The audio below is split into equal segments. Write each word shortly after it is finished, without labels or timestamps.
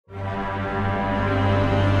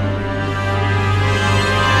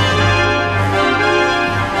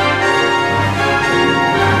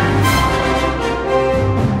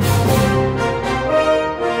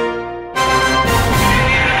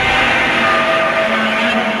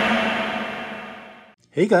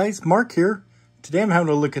Hey guys, Mark here. Today I'm having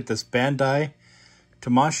a look at this Bandai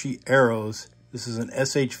Tamashi arrows. This is an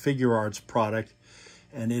SH Figuarts product,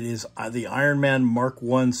 and it is the Iron Man Mark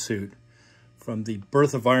I suit from the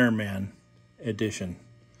Birth of Iron Man edition.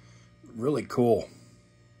 Really cool.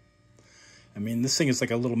 I mean, this thing is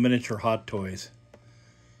like a little miniature Hot Toys.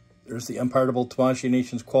 There's the unpardonable Tamashi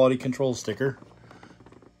Nation's quality control sticker.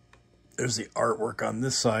 There's the artwork on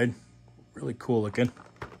this side. Really cool looking.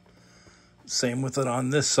 Same with it on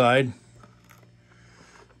this side.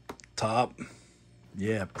 Top.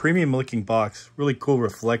 Yeah, premium looking box. Really cool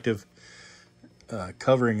reflective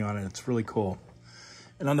covering on it. It's really cool.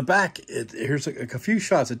 And on the back, here's a few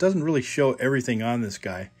shots. It doesn't really show everything on this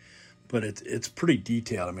guy, but it's pretty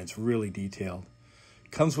detailed. I mean, it's really detailed.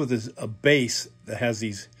 It comes with a base that has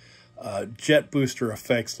these jet booster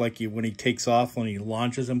effects, like when he takes off, when he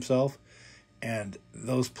launches himself. And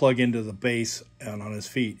those plug into the base and on his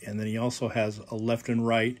feet. And then he also has a left and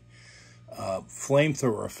right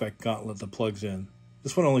flamethrower effect gauntlet that plugs in.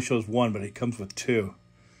 This one only shows one, but it comes with two.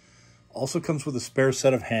 Also comes with a spare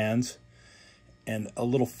set of hands and a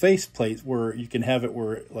little face plate where you can have it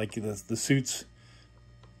where like the suit's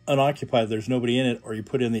unoccupied, there's nobody in it, or you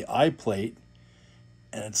put in the eye plate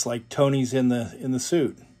and it's like Tony's in the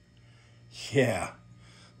suit. Yeah.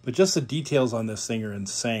 But just the details on this thing are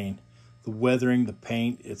insane. The weathering, the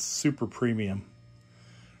paint, it's super premium.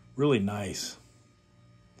 Really nice.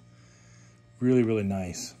 Really, really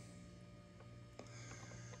nice.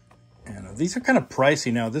 And these are kind of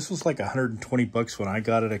pricey now. This was like 120 bucks when I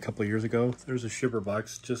got it a couple of years ago. There's a shipper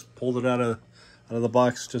box. Just pulled it out of the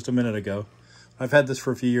box just a minute ago. I've had this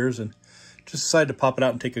for a few years and just decided to pop it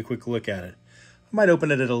out and take a quick look at it. I might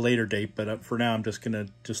open it at a later date, but for now I'm just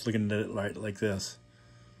looking at it like this.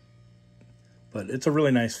 But it's a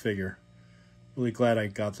really nice figure. Really glad I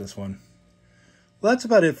got this one. Well, that's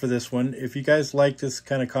about it for this one. If you guys like this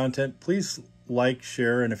kind of content, please like,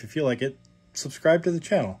 share, and if you feel like it, subscribe to the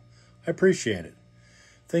channel. I appreciate it.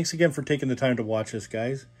 Thanks again for taking the time to watch this,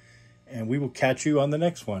 guys, and we will catch you on the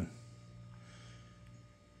next one.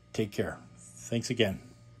 Take care. Thanks again.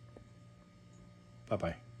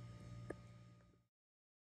 Bye-bye.